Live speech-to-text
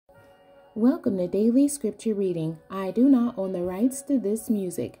Welcome to Daily Scripture Reading. I do not own the rights to this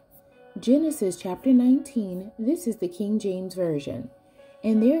music. Genesis chapter 19, this is the King James Version.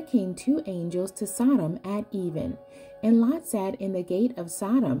 And there came two angels to Sodom at even, and Lot sat in the gate of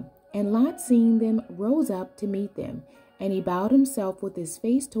Sodom. And Lot, seeing them, rose up to meet them, and he bowed himself with his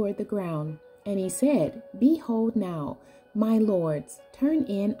face toward the ground. And he said, Behold now, my lords, turn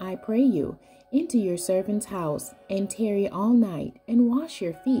in, I pray you, into your servant's house, and tarry all night, and wash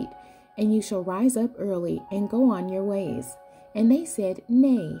your feet, and you shall rise up early, and go on your ways. And they said,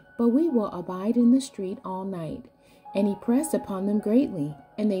 Nay, but we will abide in the street all night. And he pressed upon them greatly,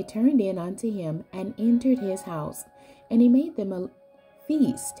 and they turned in unto him, and entered his house. And he made them a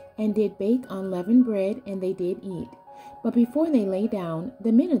feast, and did bake unleavened bread, and they did eat. But before they lay down,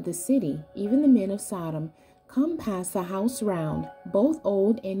 the men of the city, even the men of Sodom, come past the house round, both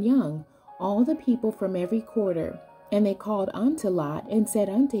old and young, all the people from every quarter. And they called unto Lot, and said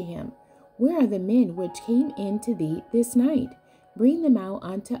unto him, Where are the men which came in to thee this night? Bring them out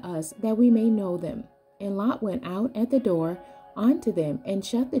unto us, that we may know them. And Lot went out at the door unto them, and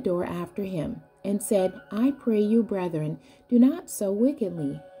shut the door after him, and said, I pray you, brethren, do not so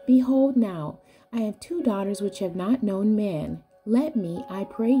wickedly. Behold now, I have two daughters which have not known man. Let me, I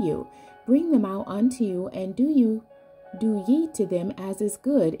pray you, bring them out unto you, and do ye to them as is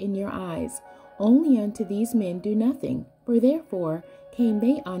good in your eyes. Only unto these men do nothing, for therefore came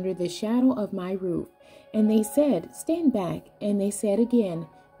they under the shadow of my roof. And they said, Stand back. And they said again,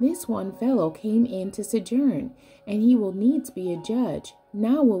 This one fellow came in to sojourn, and he will needs be a judge.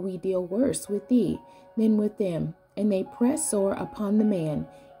 Now will we deal worse with thee than with them. And they pressed sore upon the man,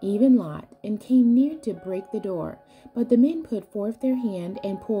 even Lot, and came near to break the door. But the men put forth their hand,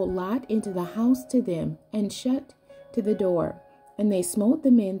 and pulled Lot into the house to them, and shut to the door. And they smote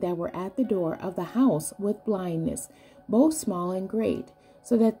the men that were at the door of the house with blindness, both small and great,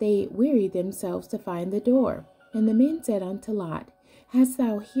 so that they wearied themselves to find the door. And the men said unto Lot, Hast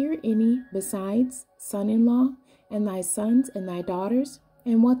thou here any besides son-in-law, and thy sons and thy daughters?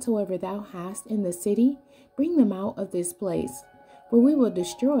 And whatsoever thou hast in the city, bring them out of this place. For we will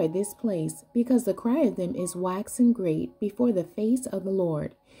destroy this place, because the cry of them is waxen great before the face of the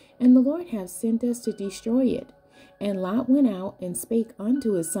Lord. And the Lord hath sent us to destroy it. And Lot went out and spake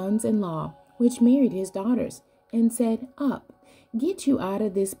unto his sons-in-law, which married his daughters, and said, Up, get you out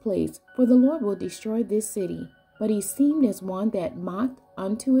of this place, for the Lord will destroy this city. But he seemed as one that mocked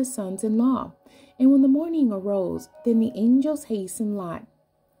unto his sons-in-law. And when the morning arose, then the angels hastened Lot,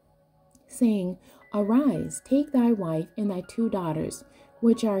 saying, Arise, take thy wife and thy two daughters,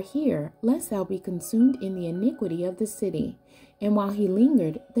 which are here, lest thou be consumed in the iniquity of the city. And while he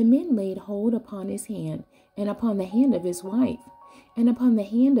lingered, the men laid hold upon his hand, and upon the hand of his wife, and upon the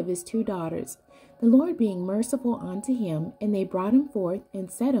hand of his two daughters, the Lord being merciful unto him. And they brought him forth, and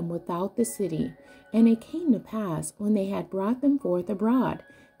set him without the city. And it came to pass, when they had brought them forth abroad,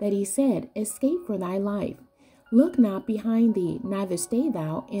 that he said, Escape for thy life. Look not behind thee, neither stay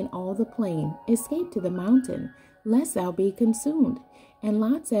thou in all the plain. Escape to the mountain, lest thou be consumed. And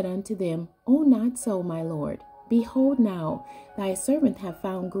Lot said unto them, O not so, my lord. Behold now, thy servant hath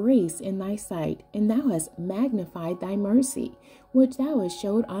found grace in thy sight, and thou hast magnified thy mercy, which thou hast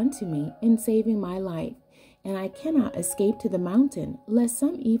showed unto me in saving my life. And I cannot escape to the mountain, lest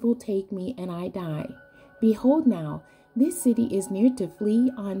some evil take me and I die. Behold now, this city is near to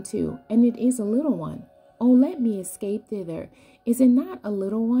flee unto, and it is a little one. O let me escape thither. Is it not a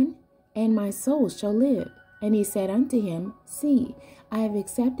little one? And my soul shall live. And he said unto him, See, I have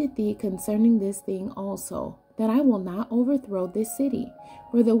accepted thee concerning this thing also, that I will not overthrow this city,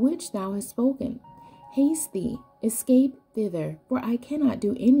 for the which thou hast spoken. Haste thee, escape thither, for I cannot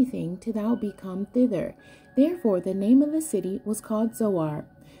do anything till thou be come thither. Therefore the name of the city was called Zoar.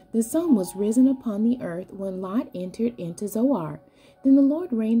 The sun was risen upon the earth when Lot entered into Zoar. Then the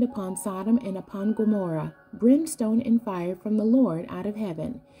Lord rained upon Sodom and upon Gomorrah brimstone and fire from the Lord out of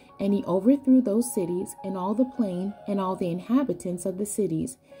heaven. And he overthrew those cities, and all the plain, and all the inhabitants of the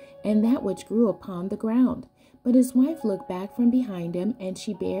cities, and that which grew upon the ground. But his wife looked back from behind him, and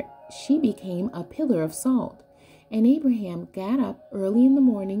she became a pillar of salt. And Abraham got up early in the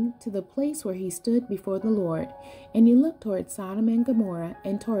morning to the place where he stood before the Lord. And he looked toward Sodom and Gomorrah,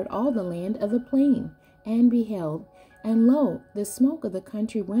 and toward all the land of the plain, and beheld, and lo, the smoke of the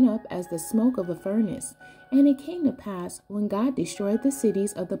country went up as the smoke of a furnace. And it came to pass, when God destroyed the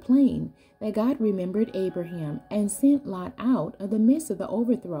cities of the plain, that God remembered Abraham, and sent Lot out of the midst of the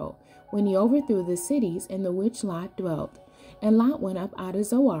overthrow, when he overthrew the cities in the which Lot dwelt. And Lot went up out of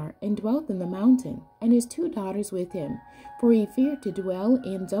Zoar, and dwelt in the mountain, and his two daughters with him. For he feared to dwell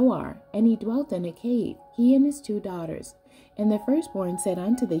in Zoar, and he dwelt in a cave, he and his two daughters. And the firstborn said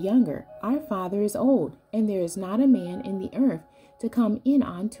unto the younger, Our father is old, and there is not a man in the earth to come in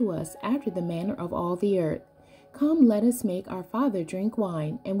unto us after the manner of all the earth. Come, let us make our father drink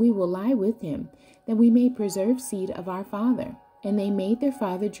wine, and we will lie with him, that we may preserve seed of our father. And they made their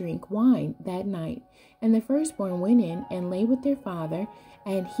father drink wine that night. And the firstborn went in and lay with their father,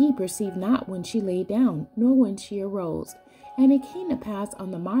 and he perceived not when she lay down, nor when she arose. And it came to pass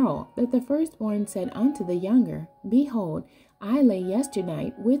on the morrow that the firstborn said unto the younger, Behold, I lay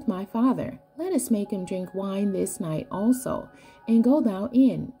yesternight with my father. Let us make him drink wine this night also, and go thou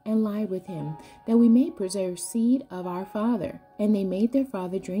in, and lie with him, that we may preserve seed of our father. And they made their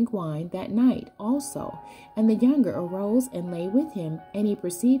father drink wine that night also. And the younger arose and lay with him, and he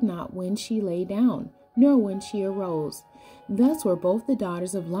perceived not when she lay down, nor when she arose. Thus were both the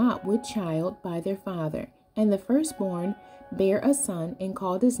daughters of Lot with child by their father. And the firstborn bare a son, and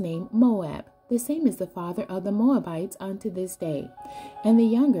called his name Moab. The same is the father of the Moabites unto this day. And the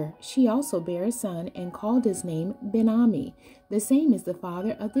younger, she also bare a son, and called his name Ben-Ammi. The same is the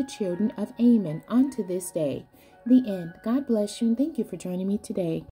father of the children of Ammon unto this day. The end. God bless you, and thank you for joining me today.